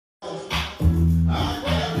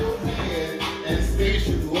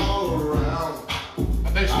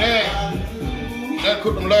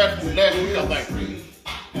cooked them last week, I think.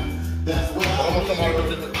 Almost somebody do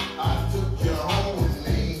this.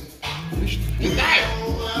 You got it.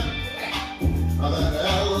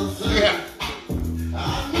 Yeah.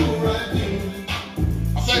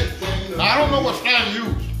 I think, now I don't know what Stan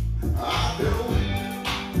used,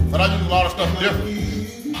 but I use a lot of stuff different.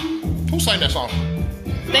 Who sang that song?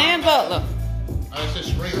 Stan Butler. I said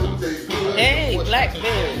Spring. Hey,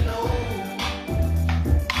 Blackberry.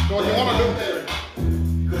 So what you want to do,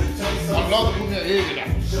 I love to put your egg in that.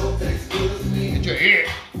 Get your egg.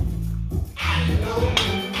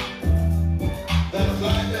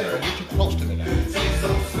 Don't get too close to me now.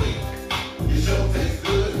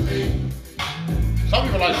 Some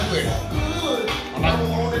people like to do it. I like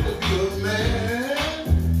it.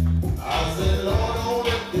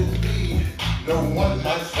 No one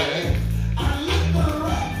might say.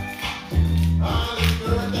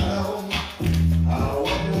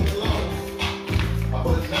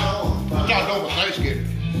 What y'all doing for Thanksgiving?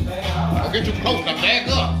 Don't get too close, now back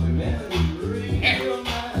up.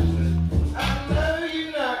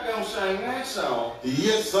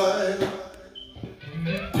 Yes, I am.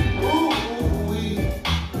 Ooh,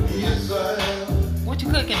 yes, I am. What you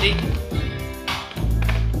cooking, Deacon?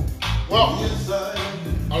 Well,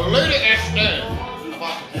 a lady asked Stan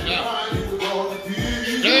about the salmon.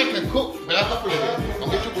 Stan can cook, back up a little bit. Don't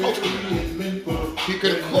get too close to me. He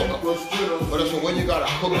can cook them, but it's a way you gotta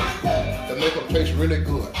cook them to make them taste really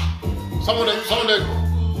good. Some of them,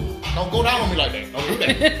 don't go down on me like that. Don't do that.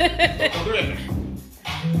 Don't do that.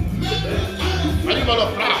 I need my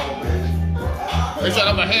little flour. They said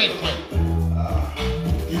I'm a hand plant.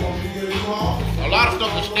 A lot of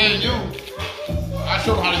stuff that Stan used, I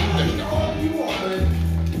showed him how to use that stuff.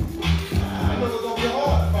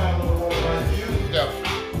 Yeah.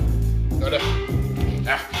 No, that.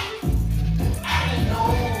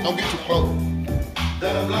 Don't get too close.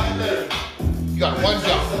 You got one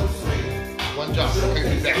job. One job. You can't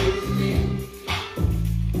do that.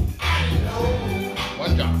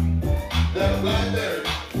 One job.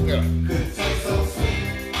 Yeah.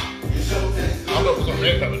 I'm looking for some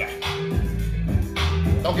red pepper now.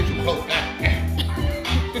 Don't get too close now.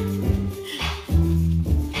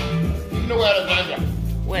 You know where that's at?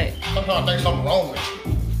 What? Sometimes I think something wrong with you.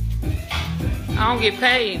 I don't get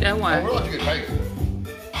paid, that's why. I don't realize you get paid.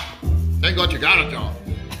 Thank God you got a job.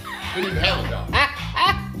 You didn't even have a job.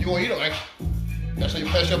 You won't eat it, man. That's how you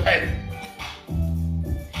pass your pay.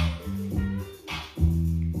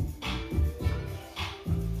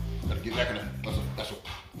 Gotta get back in there. That's a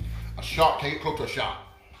shark. Can't get close to a shark.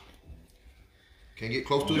 Can't get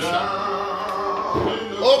close to a shark.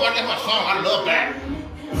 Oh, that's my song. I love that.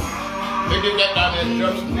 They did that down there in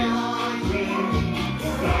Jefferson.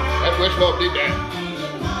 That West Love did that.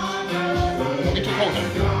 Don't get too close.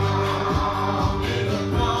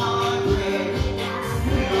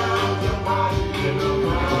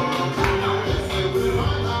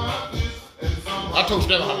 I told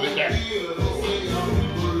Stan how to make that.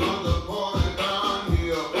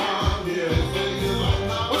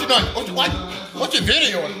 What you doing? What's your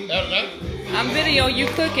video? I'm video you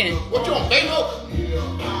cooking. What you on Facebook?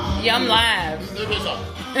 Yeah, I'm live. Let me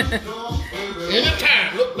something.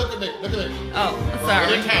 Anytime, look at me. Oh, sorry.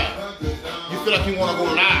 Anytime you feel like you want to go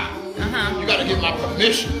live, you got to get my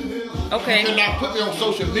permission. Okay. You cannot put me on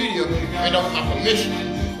social media and don't get my permission.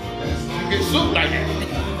 You get sued like that.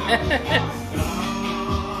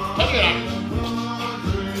 Touch it out.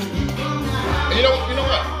 And you know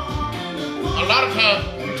what? A lot of times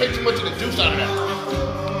you take too much of the juice out of that.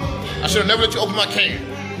 I should have never let you open my can.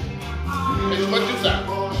 Take too much juice out.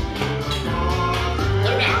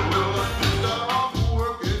 Cut it out.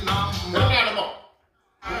 Cut it down a more.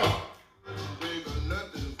 Come on.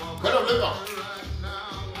 Cut it up, lift up.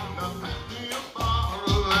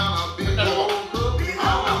 Cut that up.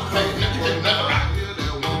 Hey, you can do nothing right.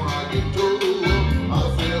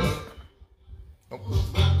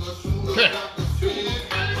 Okay.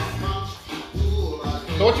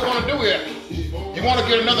 So what you want to do here, you want to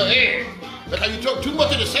get another egg. Because you took too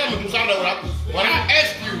much of the salmon juice out of it. When I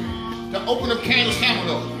asked you to open them cans of salmon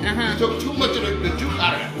up, you took too much of the juice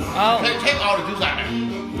out of it. Oh. You can't take all the juice out of it.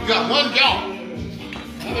 You got one jaw.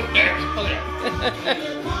 Look at that. Look at that.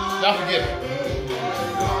 Y'all forgive me.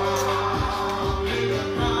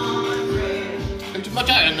 Take too much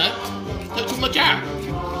out of that. Take too much out.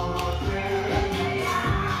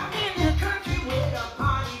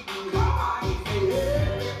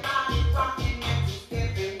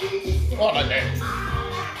 Oh, like that.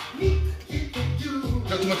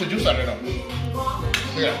 Took too much of juice out of it.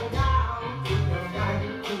 Look at that.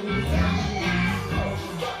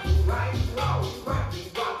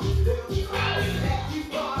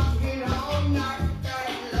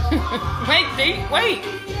 Wait, D. Wait.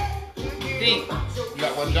 D. You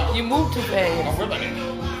got one job. You moved too Don't fast. worry about that.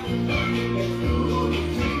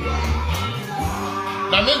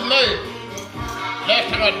 Now, Miss May, last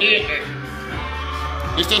time I did that,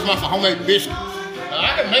 this is my homemade biscuit. Now,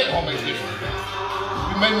 I can make homemade biscuit.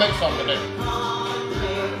 You may make some today.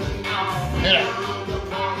 Hear that?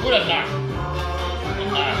 Who that knife? That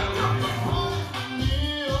knife.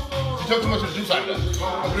 You took too much of the juice out there.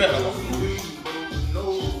 Don't do that no more.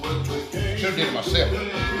 Should have did it myself.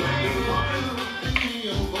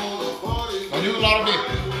 Don't use a lot of this.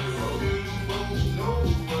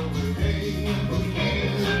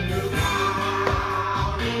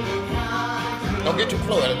 Don't get too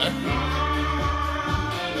close at it, man.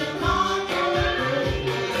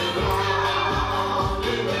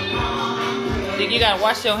 Think you gotta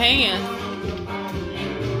wash your hands.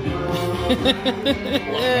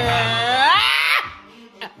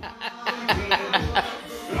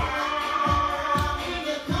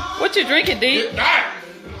 What you drinking, D? Get that.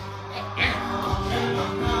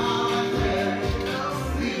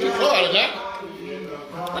 Too close at it, man.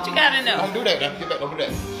 What you got in there? Don't do that, man. Get back. Don't do that.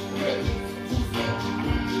 Don't do that.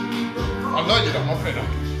 I love you, though. Don't play that.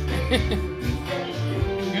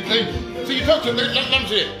 You think? See, you took too much. Let me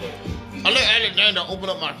see it. I let Alexander open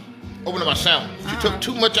up my sandwich. She took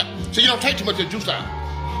too much out. So you don't take too much of the juice out.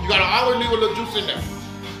 You gotta always leave a little juice in there.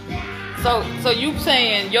 So you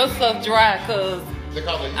saying your stuff dry because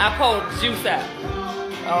Because I pulled the juice out.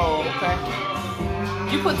 Oh, okay.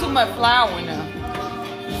 You put too much flour in there.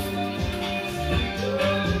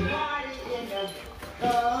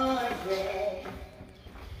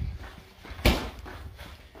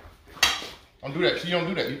 don't do that. See, you don't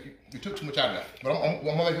do that. You took too much out of that. But I'm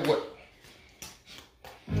gonna make it work.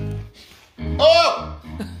 Oh!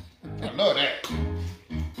 I love that.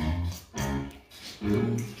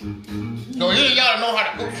 So here y'all know how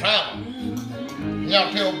to cook salmon.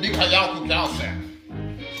 Y'all tell Deacon how y'all cook y'all salmon.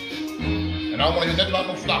 And I don't want to hear nothing about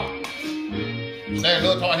no flour. Stan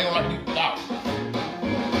Lil told me he don't like to eat flour.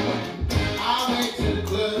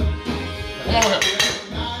 Come on here.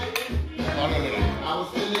 Oh, no. I was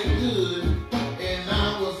feeling good and I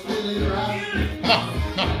was feeling right. Come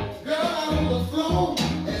on. Girl, I on the floor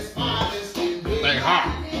as fine as can be. Stay hot.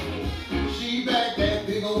 She backed that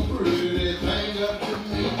big old pretty thing up to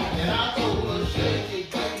me, and I told her shake it,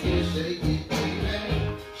 baby,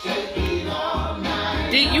 shake it all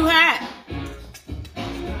night. D, you hot?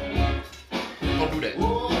 Don't do that.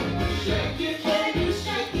 Oh, shake it, baby,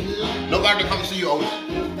 shake it like. Nobody can come see you always.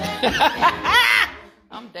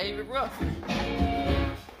 I'm David Ruffin.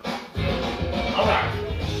 All right.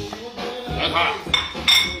 That's hot.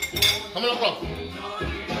 Come a little closer.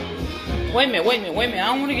 Wait a minute. I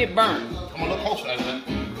don't want to get burnt. Come a little closer, man.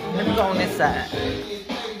 Let me go on this side.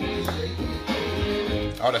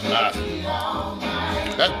 Oh, that's nice.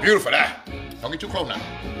 That's beautiful, that. Don't get too close now.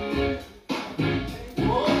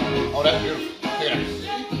 Oh, that's beautiful. Look at that.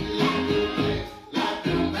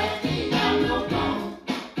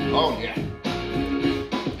 Oh, yeah.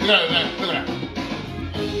 Look at that. Look at that.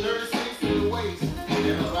 36 to the waist, and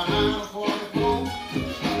behind 44.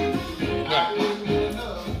 Yeah.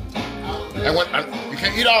 And you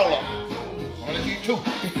can't eat all of them. Only eat two. So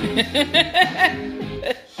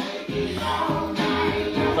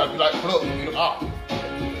if you like look, eat them all.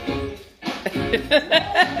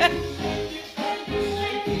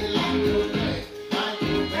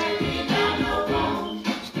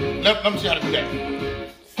 Let me see how to do that.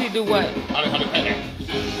 See, do what? How to pat that.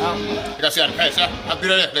 Oh. You gotta see how to pat it. See how to do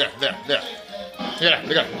that? There.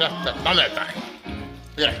 Look at that. On that thing.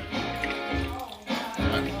 Look at that.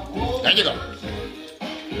 There you go.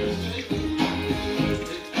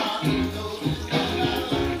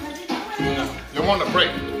 You want to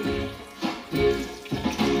break.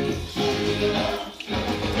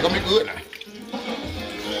 It's gonna be good now.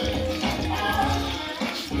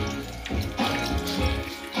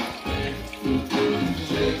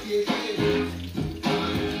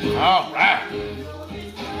 All right.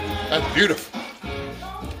 That's beautiful.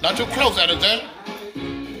 Not too close at it, then.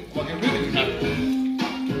 I'm gonna get rid of you now.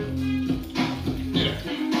 Yeah.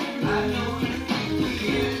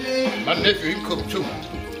 My nephew, he can cook too.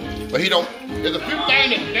 But he don't, there's a few things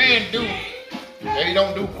that Dan do that he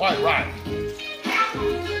don't do quite right.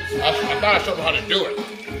 I thought I showed him how to do it.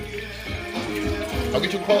 Don't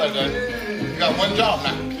get too close at that. You got one job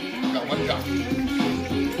now. You got one job.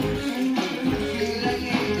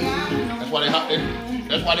 That's why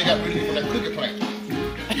they got rid of you from that cookie plant.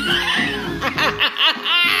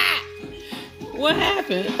 What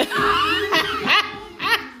happened?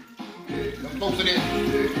 Them folks at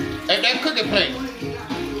that cookie plant,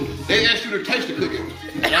 they ask you to taste the cookie.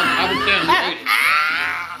 I was telling you, ate it.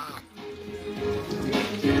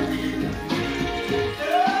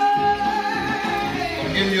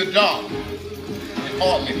 I'm giving you a job. It's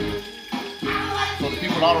hard me. So the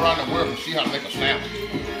people all around the world can see how to make a sandwich.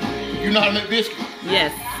 You know how to make biscuits?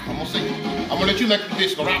 Yes. I'm gonna let you make the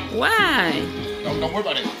biscuit, all right? Why? Don't worry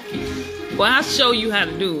about it. Well, I'll show you how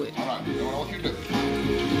to do it. All right, that's what I want you to do.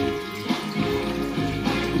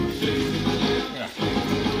 Yeah.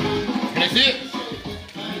 Can they see it?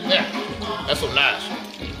 Yeah. That's so nice.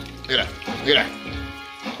 Look at that. Look at that.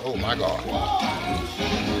 Oh my God.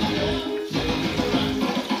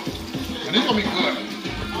 And this gonna be good.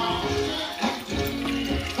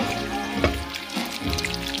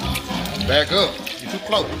 Back up. You're too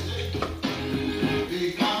close.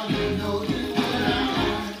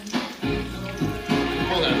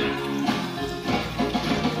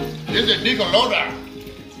 This is Deacon Lowdown.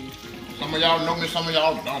 Some of y'all know me, some of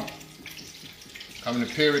y'all don't. Coming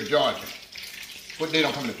to Perry, Georgia. What day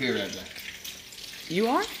don't come to Perry that day? You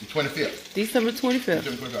are? The 25th. December 25th.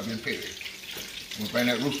 December 25th, I'll be in Perry. I'm gonna bring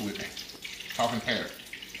that rooster with me. Talking Perry.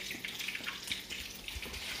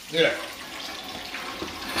 Look at that.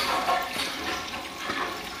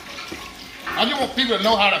 I just want people to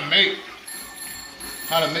know how to make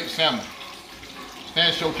salmon.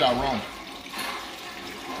 Stan showed y'all wrong.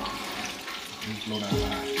 Slow down.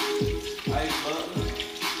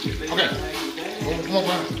 Okay. Come on,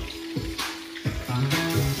 bro.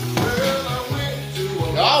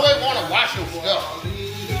 You always want to wash your stuff.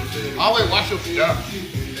 Always wash your stuff.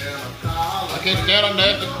 I can't stand on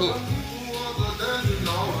there to cook.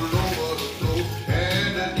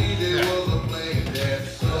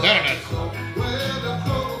 Stand on that.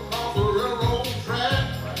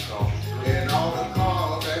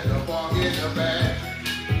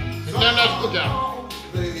 Stand there to cook out.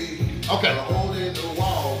 Okay.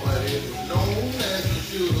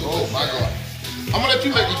 Oh my God. I'm gonna let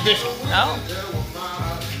you make these biscuits. Oh.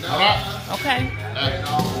 All right. Okay. I'm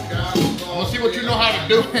gonna see what you know how to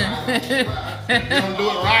do. You gonna do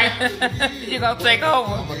it right? You're gonna take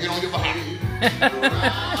over. I'm gonna get on your behind.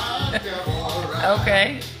 Okay.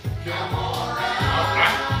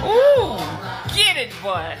 Ooh, get it,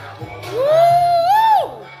 boy.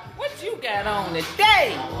 Woo! What you got on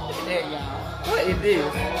today? Look at that, y'all. What is this?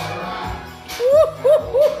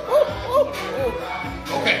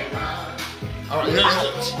 Okay. All right. See that?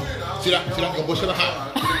 See that? You're gonna push it behind.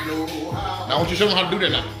 Now I want you to show them how to do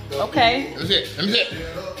that now. Okay. Let me see it. Let me see it.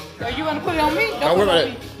 Are you gonna put it on me? Don't worry about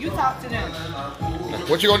it. You talk to them.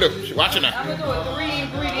 What you gonna do? Watch it now. I'm gonna do it 3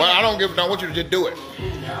 ingredients. Well, I don't give a damn. I want you to just do it.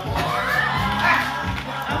 I'm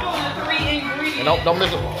doing the 3 ingredients. And don't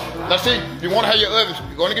miss it. Let's see. You want to have your oven.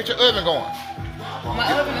 You're going to get your oven going.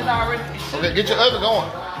 My oven is already. Okay, get your oven going.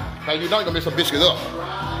 Now you know you're gonna mix some biscuits up.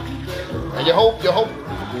 And your hope.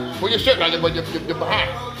 Pull your shirt like that, but you're behind.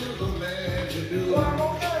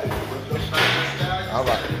 All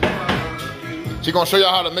right. She's gonna show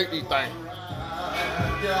y'all how to make these things.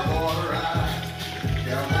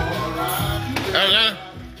 And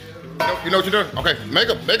you know what you're doing? Okay, make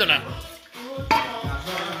them now.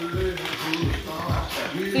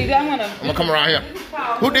 See that one? I'm gonna come around here.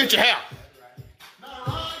 Who did your hair?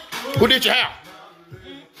 Who did your hair?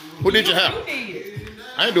 Who did your hair? You did it.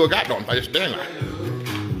 I ain't do a goddamn thing. It's dang like.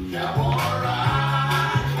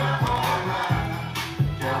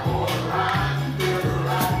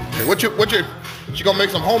 Okay, what you? She gonna make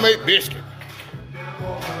some homemade biscuit.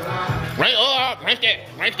 Range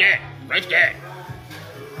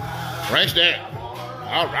that.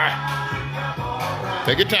 All right.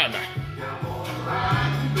 Take your time now.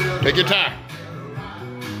 Take your time.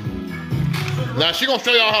 Now she gonna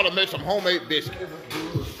show y'all how to make some homemade biscuit.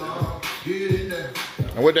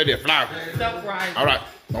 And what that is, flour. Stuff right. All right.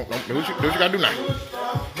 Don't do what you gotta do now.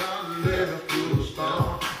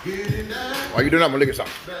 While you doing that, I'm gonna look at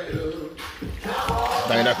something.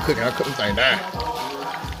 Thing that cooking, I'm cooking thing down.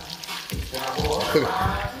 Cooking. I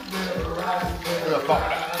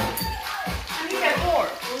need that fork.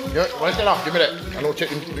 Yeah, rinse that off. Give me that. I know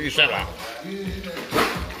chicken do your sandwich out.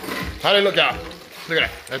 How they look out? Look at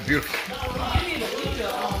that. That's beautiful.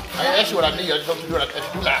 I ain't ask you what I need. I just want you to do what I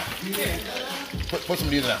do now. Put some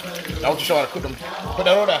of these in there. I want you to show how to cook them. Put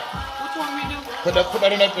that on there. Which one we do? Put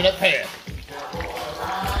that in that pan.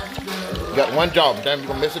 You got one job, but damn, you're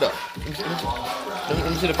gonna mess it up. Let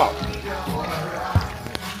me see the pot.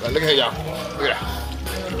 Right, look at here, y'all. Look at that.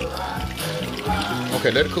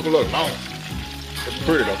 Okay, let it cook a little long. That's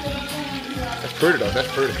pretty though. That's pretty.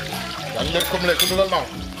 Now let it cook a little long.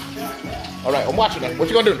 All right, I'm watching that. What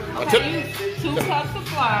you gonna do? Okay, 2 cups of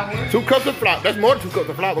flour. 2 cups of flour. That's more than 2 cups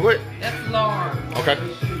of flour. Go ahead. That's large. Okay.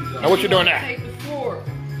 Now what you doing now? Take the fork.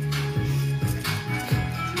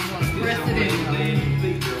 Press it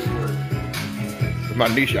in. With my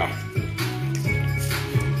niece, y'all.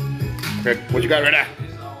 Okay, what you got right now?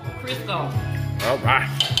 Crisco. All right.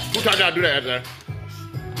 Who taught y'all to do that, man?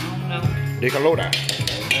 I don't know. Deacon low down.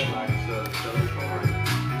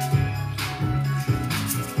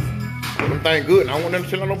 Them thing good. I don't want nothing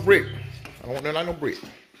to like no brick. I don't want nothing like no brick.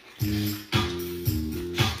 I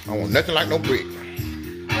don't want nothing like no brick.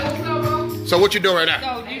 So what you doing right now?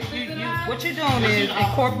 So what you're doing is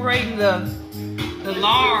incorporating the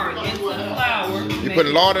lard into the flour. You put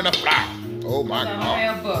lard in the flour. Oh my Some God.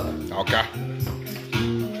 have butter. Okay.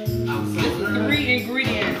 This is 3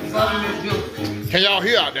 ingredients buttermilk juice. Can y'all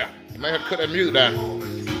hear out there? You may have to cut that music down.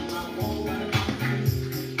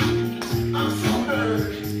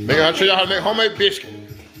 I'll show y'all how to make homemade biscuit.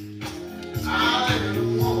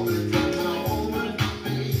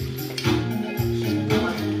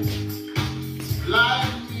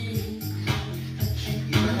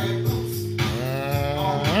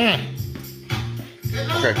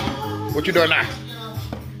 Okay, what you doing now?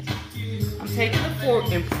 I'm taking the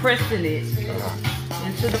fork and pressing it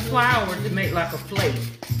into the flour to make like a flake.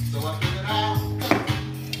 Go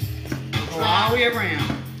all the way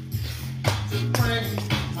around.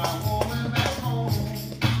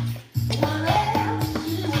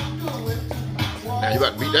 Now you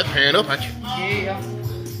got to beat that pan up, ain't you? Yeah.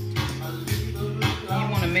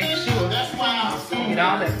 You want to make sure you get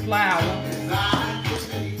all that flour.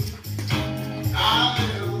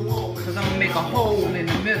 Because I'm going to make a hole in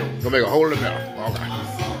the middle. Gonna make a hole in the middle. Okay.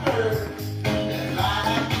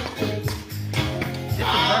 This is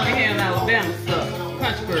Birmingham, Alabama stuff.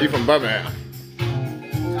 Country girl. She from Birmingham.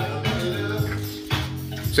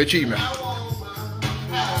 Say cheese, man.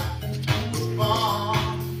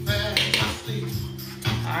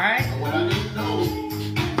 Alright. Wash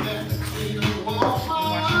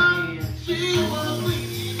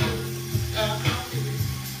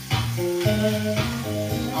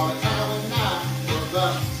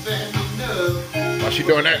While she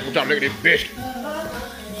doing that, we're trying to look at this biscuit.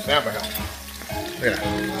 Sample help. Look at that.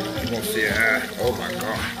 You gonna see it. Oh my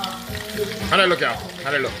God. How that look, y'all?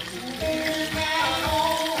 How that look?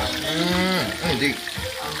 Deep.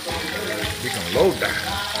 We can load that.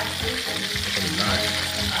 That's gonna be nice.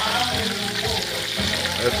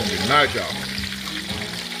 That's gonna be nice, y'all.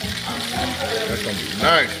 That's gonna be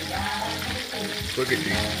nice. Look at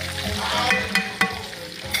these.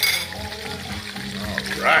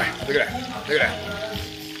 All right. Look at that. Look at that.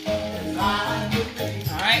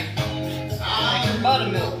 Alright. Make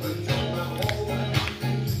buttermilk.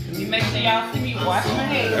 Can you make sure y'all see me wash my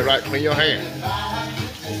hands? That's right. Clean your hands. I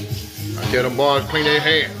tell them boys clean their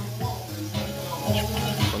hands.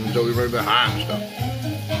 Some of them ready behind and stuff.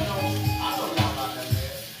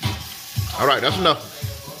 All right, that's enough.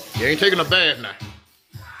 You ain't taking a bath now.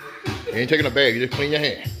 You ain't taking a bath. You just clean your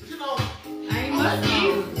hands. I ain't must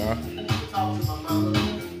you.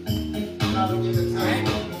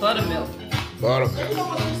 Buttermilk.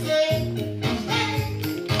 Buttermilk.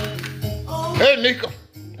 Hey, Nico.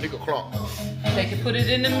 Nico Clark. Take it, put it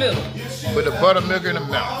in the middle. Put the buttermilk in the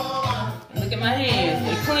middle. Look at my hands.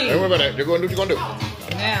 They're clean. Hey, what about that? They're going to do what you're going to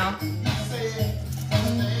do. Now,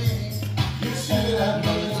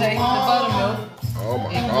 take the buttermilk Oh, my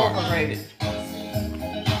and God. incorporate it.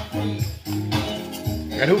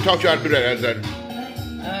 And who taught you how to do that?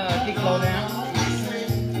 Keep low down.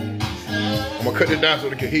 I'm going to cut it down so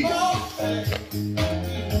they can hear you.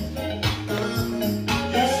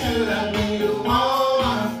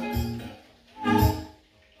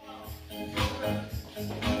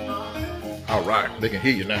 All right, they can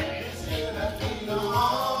hear you now.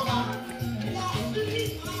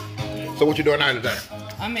 So what you doing now today?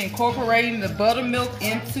 I'm incorporating the buttermilk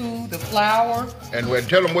into the flour. And well,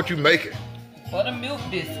 tell them what you making. Buttermilk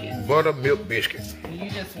biscuits. Buttermilk biscuit. And you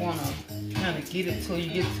just want to kind of get it till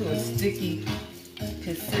you get to a sticky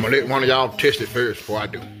consistency. I'm gonna let one of y'all test it first before I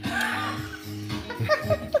do.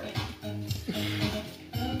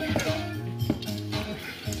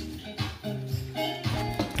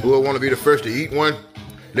 Who will want to be the first to eat one?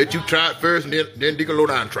 Let you try it first, and then Deacon Low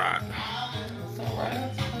Down try it.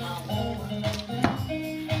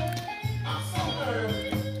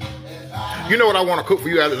 You know what I want to cook for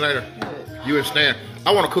you, Alexander? You and Stan.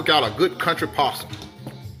 I want to cook y'all a good country possum.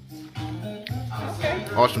 Okay.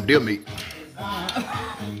 Or some deer meat.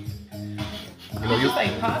 You know, You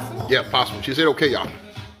say possum? yeah, possum. She said, okay, y'all.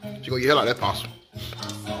 She gonna eat hell out of that possum.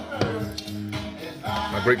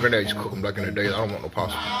 My great granddad used to cook them back in the day. I don't want no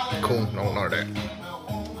possum. Coon, I don't want none of that.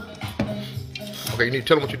 Okay, you need to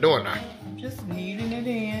tell them what you're doing now. Just kneading it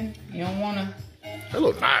in. You don't want to That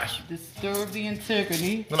look nice. disturb the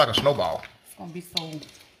integrity. Look like a snowball. It's going to be so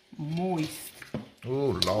moist.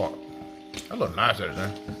 Oh, Lord. That look nice, that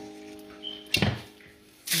thing.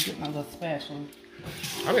 Get my little spatula.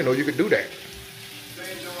 I didn't know you could do that.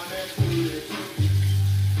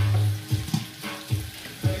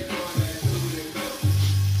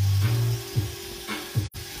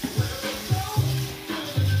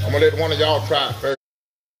 I'm gonna let one of y'all try it first.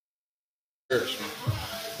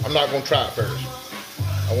 I'm not gonna try it first.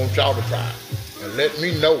 I want y'all to try it. And let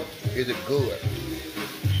me know, is it good?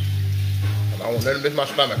 And I won't let it mess my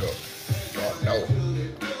stomach up. Oh, no.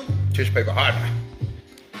 Tissue paper hot.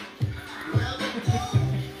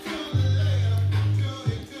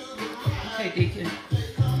 Okay, Deacon.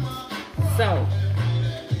 So.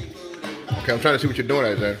 Okay, I'm trying to see what you're doing,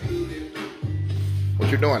 Alexander. What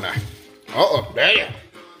you doing now? Uh-oh, damn.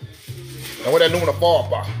 Now what that aluminum foil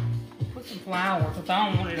for? Put some flour, because I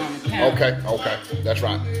don't want it on the counter. Okay, that's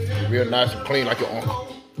right. Real nice and clean like your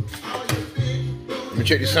uncle. Let me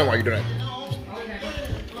check this sun while you're doing that.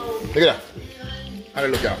 Okay. Look at that. How they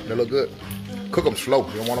look, y'all? They look good. Cook them slow.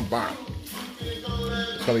 You don't want them burn.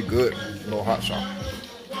 It's gonna be good. A little hot sauce.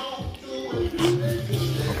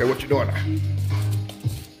 Okay, what you doing now?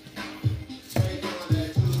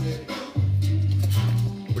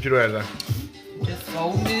 What you doing, Alexander? Just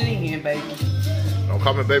folding it in, baby. Don't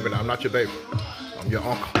call me baby now. I'm not your baby. I'm your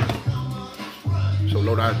uncle. So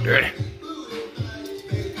low down and dirty.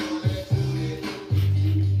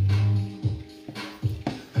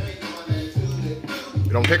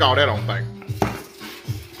 You don't take all that on thing.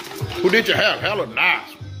 Who did your hair? Hair look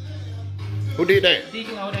nice. Who did that?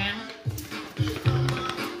 Deacon, go down.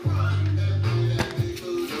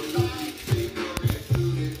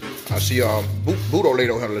 I see Budo lady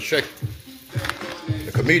over here, Lachey.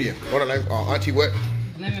 The comedian. What her name? Auntie what?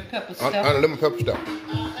 Lemon pepper stuff. Lemon pepper stuff.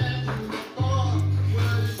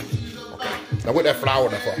 Okay. Now what that flour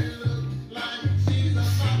there for?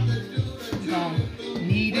 You're going to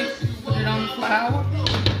knead it, put it on the flour.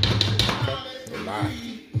 Okay. Nice.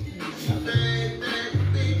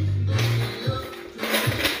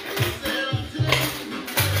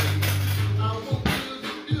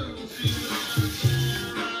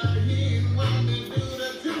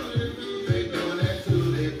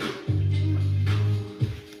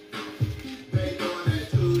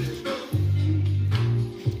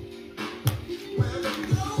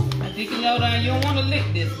 Deacon, low down. You don't want to lick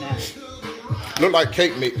this now. Look like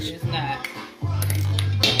cake mix. It's not.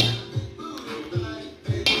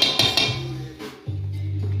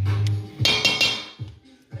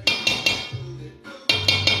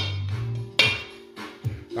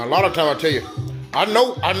 Now, a lot of times I tell you, I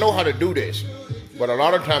know how to do this, but a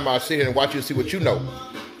lot of times I sit here and watch you to see what you know.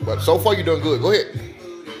 But so far you're doing good. Go ahead.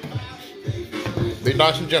 Be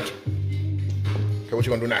nice and gentle. Okay, what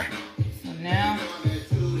you gonna do now? So now,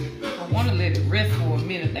 I want to let it rest for a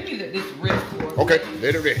minute. Let me let this rest for a minute. Okay,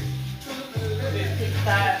 let it rest.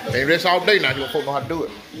 Ain't rest all day now. You don't folks know how to do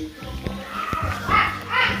it.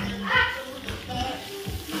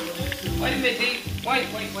 Wait a minute, D. Wait.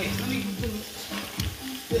 Let me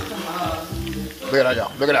put some, Look at that,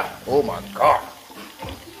 y'all. Look at that. Oh, my God.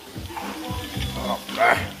 Oh,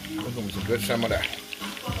 God. There's going to be some good salmon there.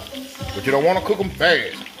 But you don't want to cook them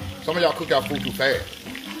fast. Some of y'all cook y'all food too fast.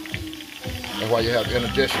 That's why you have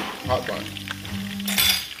indigestion, heartburn.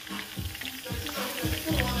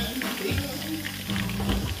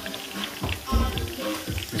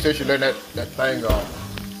 You said she letting that thing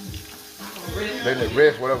letting it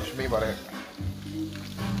rest, whatever she mean by that.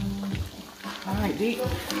 all right, D. Look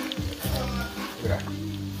at that.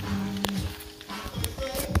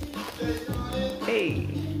 Hey.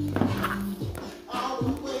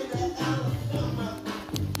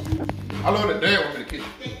 I love that damn one in the kitchen.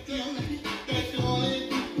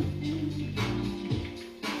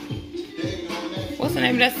 What's the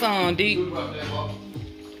name of that song, D?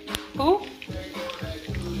 Who?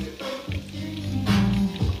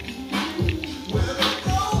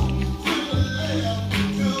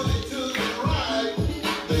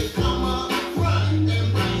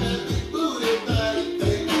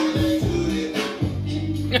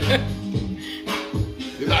 You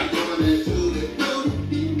got it.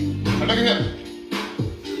 Now look at here.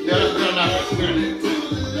 Yeah, that's good enough. That's good.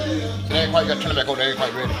 They ain't quite got to turn it back over. They ain't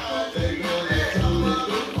quite ready.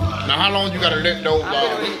 Now, how long you gotta let those?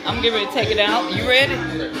 I'm getting ready to take it out. You ready?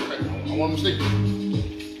 Okay. I want them to sleep.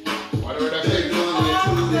 Why do that sleep?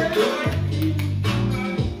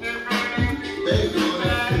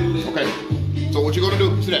 Okay. So what you gonna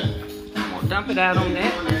do? See that? I'm gonna dump it out on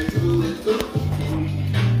that.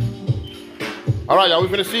 All right, y'all. We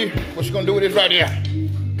finna see what she gonna do with this right here.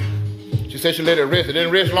 She said she let it rest. It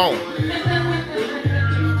didn't rest long.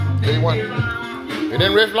 Tell you what. It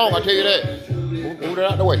didn't rest long, I tell you that. Move it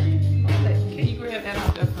out the way. Can you grab that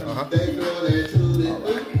out there for me? All right. Let's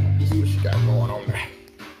see what she got going on there.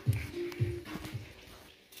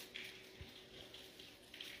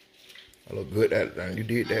 I look good at it, you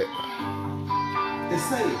did that.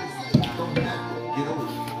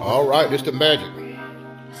 All right, this the magic.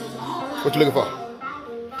 What you looking for?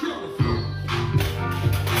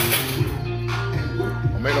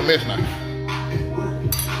 Don't make no mess now.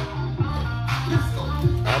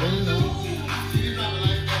 I didn't know.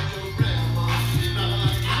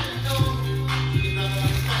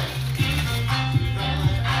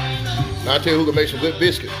 Now I tell you who can make some good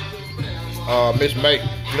biscuits. Miss May.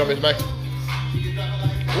 You know Miss May?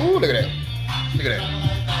 Ooh, look at that. Look at that.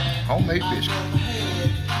 Homemade biscuit.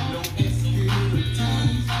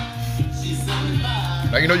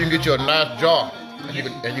 Now you know you can get you a nice jar and you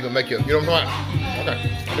can make your, you know what I'm talking about? Okay.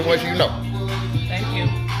 I just want you to know. Thank you.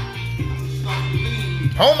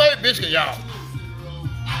 Homemade biscuit, y'all.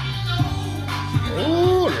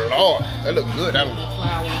 Ooh, Lord. That look good. That look good.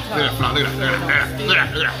 Look at that flour. Look at that. Look at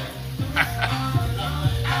that. Look at that.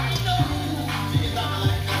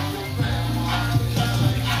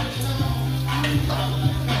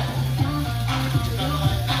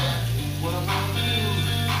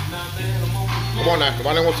 Come on now, I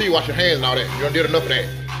don't want to see you wash your hands and all that. You done did enough of that.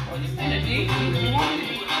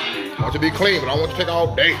 I want you to be clean, but I don't want you to take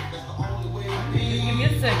all day. Give me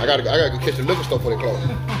a second. I gotta go catch the liquor store for the clothes. They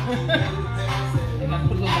gotta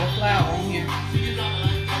put a little more flour on here. The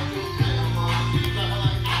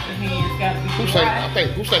hands gotta be dry.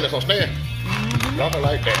 Who sang this on Stan? Nothing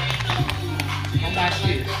like that. On my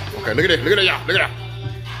shit. Okay, look at this. Look at that, y'all. Look at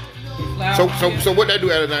that. So what they do,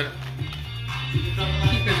 Alexander? Keep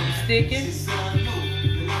it from sticking.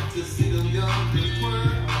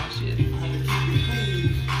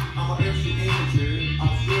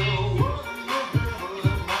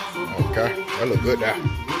 Okay, that look good now.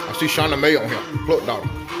 I see Shauna May on here. Look, dog.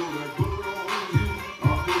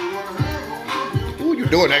 Ooh, you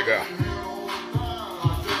doing that, girl?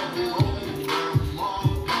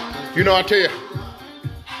 You know, I tell you,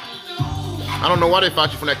 I don't know why they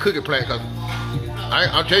fired you from that cookie plant, cause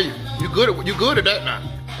I'll tell you, you good at that now,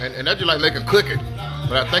 and that's just like making cookies.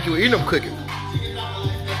 But I think you were eating them cookies.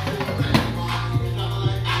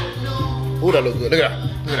 Ooh, that look good. Look at that.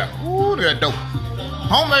 Look at that. Ooh, look at that dope.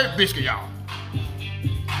 Homemade biscuit, y'all.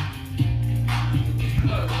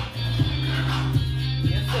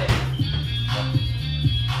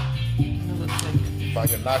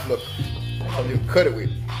 Find a nice look. Something you can cut it with.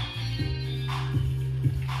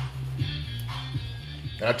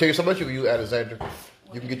 And I'll tell you so much you can use, Alexander.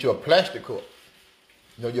 You can get you a plastic cup.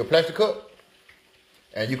 You know your plastic cup?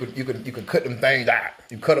 And you can cut them things out.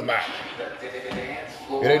 You cut them out.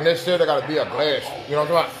 It ain't necessarily gotta be a glass. You know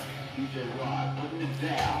what I'm talking about?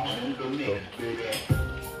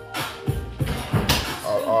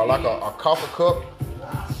 Like a coffee cup.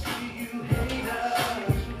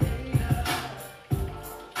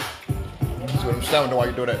 See what I'm saying while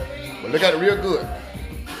you do that. But look at it real good.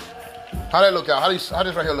 How that look out? How this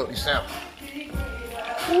right here look? These samples.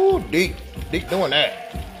 Ooh, Deacon doing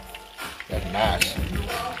that. That's nice.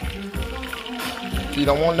 So you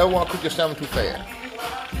don't want to cook your salmon too fast,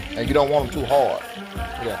 and you don't want them too hard.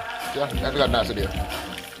 Yeah, that's got nice idea.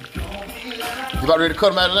 You about ready to cut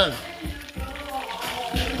them out of London?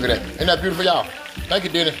 Look at that. Isn't that beautiful, y'all? Thank you,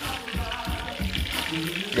 Dennis.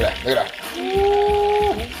 Look at that. Look at that.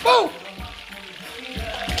 Ooh, woo!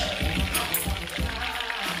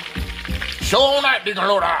 Show on that, Deacon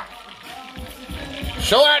Low down.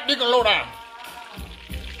 Show that, Deacon Low down.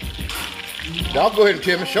 Y'all go ahead and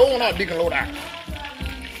tell me. Show on that, Deacon Low down.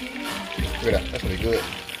 Look at that. That's gonna be good.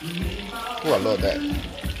 Ooh, I love that.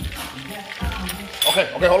 Okay,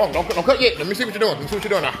 hold on. Don't cut yet. Let me see what you're doing. Let me see what you're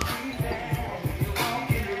doing now.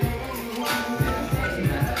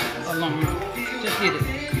 Hold on. Just hit it.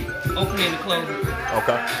 Open it and close it.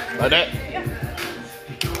 Okay. Like that? Yeah.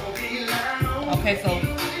 Okay, so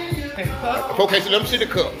paper cup. Okay, so let me see the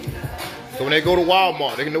cup. So when they go to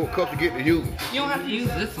Walmart, they can know what cup to get to use. You don't have to use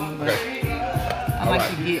this one, but Okay. I like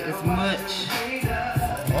to get as much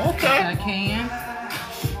as I can.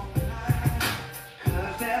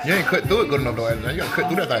 You ain't cut through it good enough though, Adrian. You gotta cut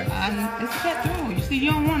through that thing. It's cut through. You see,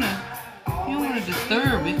 you don't wanna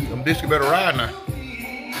disturb it. Them biscuits better ride now.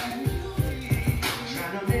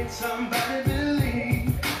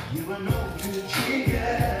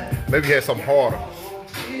 Maybe you had something harder.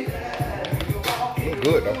 Look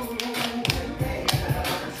good though.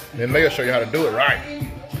 Then May will show you how to do it right.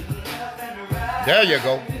 There you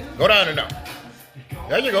go. Go down and down.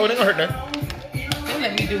 There you go. It ain't gonna hurt nothing. Don't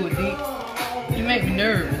let me do it, Deep. You make me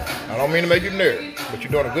nervous. I don't mean to make you nervous. but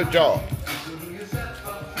you're doing a good job.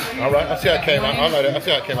 All right, I see how it came out. I like that. I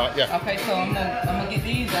see how it came out. Yeah. Okay, so I'm gonna get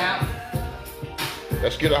these out.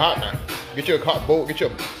 Let's get it hot now. Get your hot board.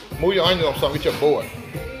 Move your onions on something. Get your board.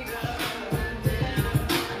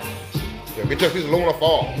 Yeah, get your piece of aluminum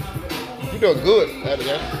foil. You're doing good,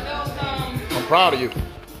 Abigail. I'm proud of you.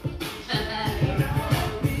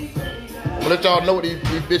 I'm gonna let y'all know what these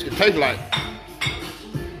biscuits taste like.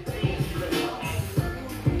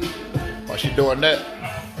 While she's doing that,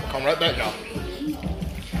 I'll come right back, y'all.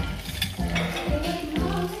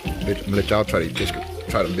 I'm gonna let y'all try these biscuits.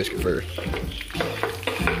 Try the biscuit first.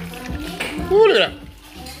 Ooh, look at that.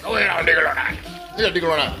 Go ahead, I'll dig it on that. Look at that, dig it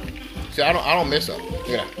on that. See, I don't mess up. Look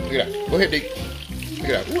at that. Look at that. Go ahead, dig. Look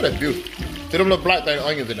at that. Ooh, that's beautiful. See them little black thing,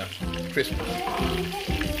 onions in there. Crispy.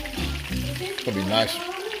 It's gonna be nice.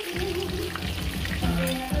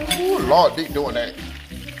 Ooh, Lord, Deke doing that.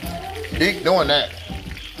 Deke doing that.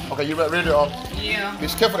 Okay, you ready to? Yeah. Be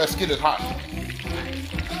careful that skin is hot.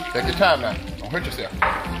 Take your time now. Don't hurt yourself.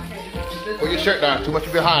 Pull your shirt down. Too much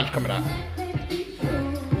of your hands coming out.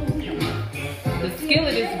 The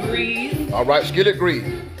skillet is greased. All right, skillet greased.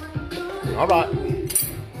 All right.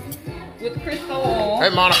 With crystal oil. Hey,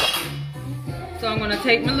 Monica. So I'm gonna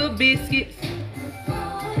take my little biscuits.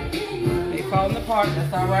 They falling apart.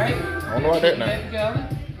 That's all right. I don't know about that now. Back together.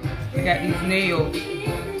 I got these nails.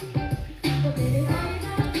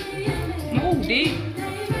 No, D.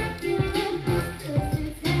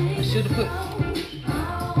 I should have put.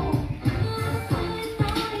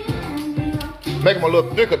 Make them a little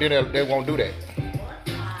thicker, then they won't do that.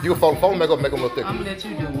 You can fold make them a little thicker. I'm gonna let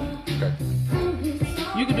you do it. Okay.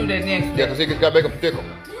 You can do that next. Yeah, because you gotta make them thicker.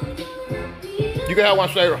 You can have one,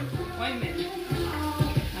 Sarah. Wait a minute.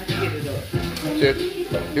 I can get it up. That's it.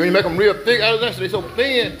 Then when you make them real thick, out of that, so they so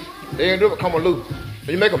thin, they ain't do it come loose.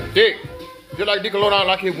 So you make them thick. Just like Deacon Low down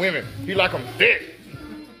like his women. He like them thick.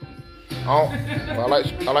 Oh, well,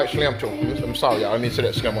 I like slim too. I'm sorry, y'all. I didn't say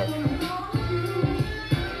that slim one.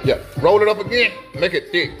 Yeah, roll it up again. Make it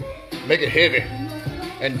thick. Make it heavy.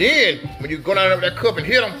 And then when you go down over that cup and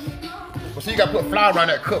hit them, well, see, you gotta put flour around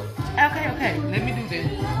that cup. Okay. Let me do this.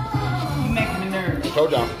 You making me nervous. I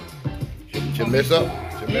told y'all. Should mess up.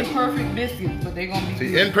 Imperfect biscuits, but they're gonna be.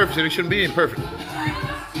 See, imperfect. So they shouldn't be imperfect.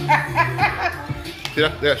 See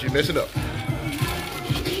that? There, she's messing up.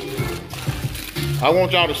 I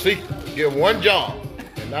want y'all to see. Give one job,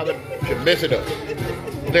 and now that she mess it up.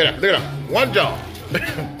 Look at that. One job.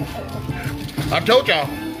 I told y'all.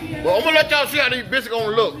 Well, I'm gonna let y'all see how these biscuits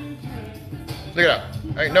gonna look. Look at that.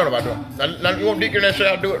 Ain't nothing about that. Now you want Deacon and say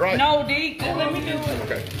I'll do it right? No, Deke, just let me do it.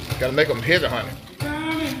 Okay. Gotta make them heavy, honey.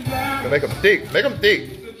 Gotta make them thick. Make them thick.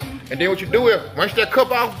 And then what you do is, rinse that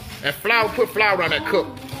cup out and put flour around that cup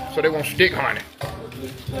so they won't stick, honey.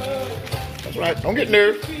 That's right. Don't get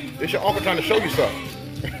nervous. It's your uncle trying to show you something.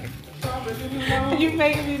 You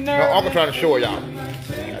making me My nervous. uncle trying to show y'all.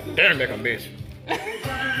 God damn, make a mess.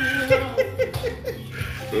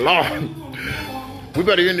 Lord, we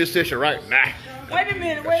better end this session right now. Wait a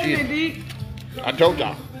minute, Deke. I told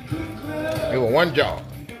y'all. It was one job.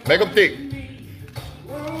 Make them thick.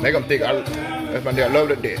 Make them thick. That's my dear. I love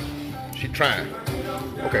that dead. She trying.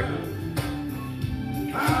 Okay.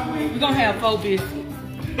 We're gonna have 4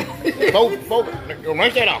 biscuits. Four.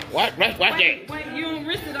 Rinse that off. Watch that. Wait, you don't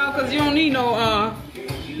rinse it off because you don't need no water.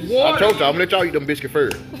 I told y'all, I'm gonna let y'all eat them biscuits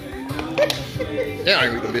first. Yeah, I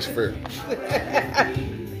ain't eat them biscuits first.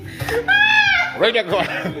 Right there, God.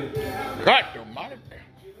 God, almighty.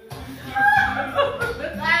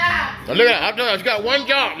 Now look at that. I told you, she got one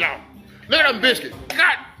job, y'all. Look at them biscuits.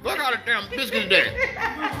 God, look at all the damn biscuits there.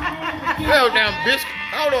 Hell, damn biscuits.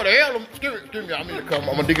 I don't know what the hell. Excuse me, I mean to come.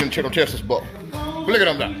 I'm gonna dig in the chicken test this buck. But look at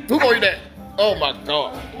them now. Who gonna eat that? Oh my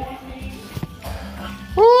God.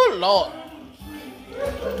 Oh Lord.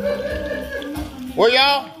 Well,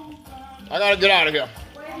 y'all, I gotta get out of here.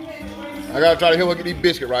 I gotta try to help her get these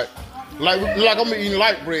biscuits right. Like I'm eating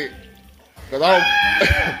light bread. Cause I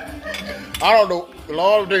don't know. A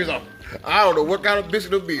lot of things I don't know what kind of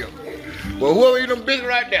biscuit it'll be. But whoever eat them biscuits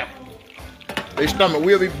right there, their stomach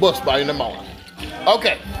will be bust by in the morning.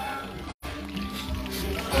 Okay.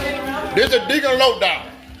 This is Deacon Lowdown.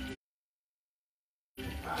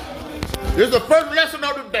 This is the first lesson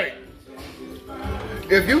of the day.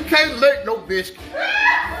 If you can't make no biscuit,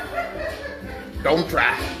 don't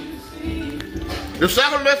try. The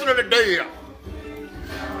second lesson of the day is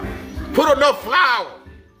put enough flour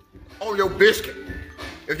on your biscuit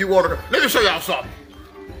if you want to. Let me show y'all something.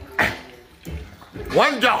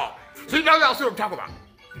 One job. See, now y'all see what I'm talking about.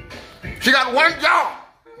 She got one job.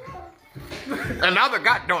 And the other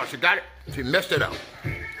got done. She got it. She messed it up.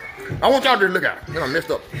 I want y'all to look at it. You know,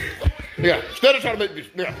 messed up. Yeah, instead of trying to make this.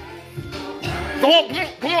 Yeah. Come on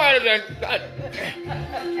out of there.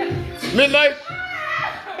 Midnight.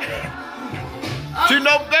 She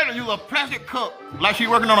knows better. Use a plastic cup like she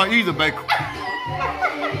working on an either baker.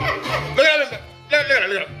 Look at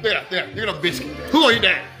the biscuit. Who gonna eat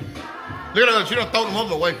that? Look at her. She done throw them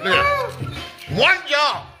over away. Look at her. One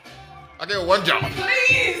job. I gave her one job.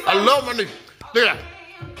 Please. I love my nigga. Look at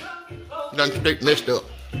that. Done straight messed up.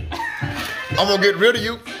 I'm gonna get rid of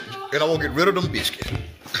you, and I'm gonna get rid of them biscuits.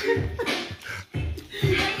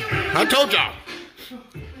 I told y'all.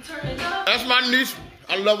 That's my niece.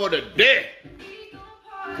 I love her to death.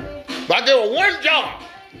 But I gave her one job.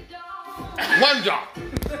 One job.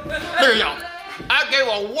 Look at y'all. I gave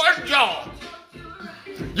her one job.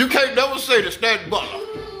 You can't never say the Stan Butler,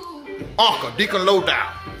 Uncle, Deacon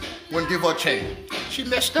Lowdown, wouldn't give her a chance. She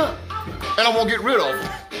messed up. And I'm gonna get rid of her.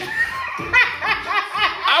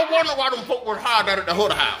 I wonder why them folk were hired out at the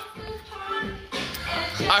Hutter House.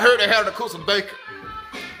 I heard they had to cook some bacon.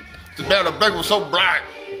 The damn the bacon was so black.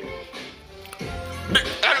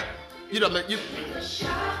 You know, man, let me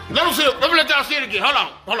let y'all see it again.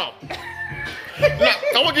 Hold on. Now,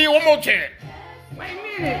 I'm gonna give you one more chance. Wait a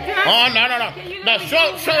minute. Oh, no. Now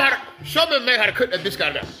show me how to cut that biscuit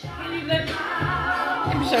out of there. Can you let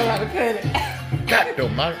me show you how to cut it? God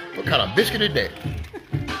damn, man. What kind of biscuit is that?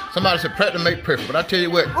 Somebody said practice make perfect, but I tell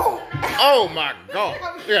you what. Oh my God.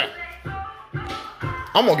 Yeah.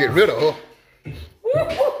 I'm gonna get rid of her.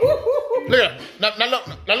 Look at her. Now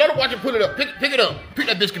let her watch her pull it up. Pick it up. Pick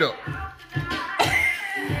that biscuit up.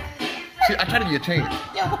 See, I try to give you a chance.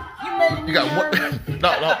 You got what?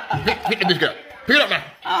 No. Pick the biscuit up. Pick it up now.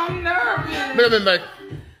 I'm nervous. Look at me, man.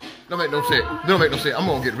 Don't make no sense. I'm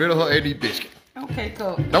gonna get rid of her and these biscuits. Okay,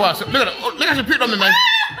 cool. That's why I said, look at her. Look how she picked on me, man.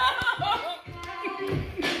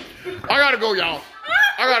 I gotta go, y'all.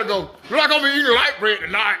 I gotta go. We're not gonna be eating light bread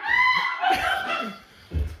tonight.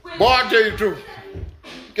 Boy, I tell you the truth.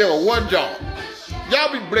 Give her one job.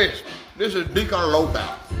 Y'all be blessed. This is Deacon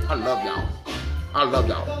Lowdown. I love y'all. I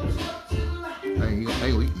ain't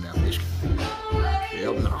eating that biscuit.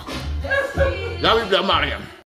 Hell no. Y'all be blessed. I'm out of here.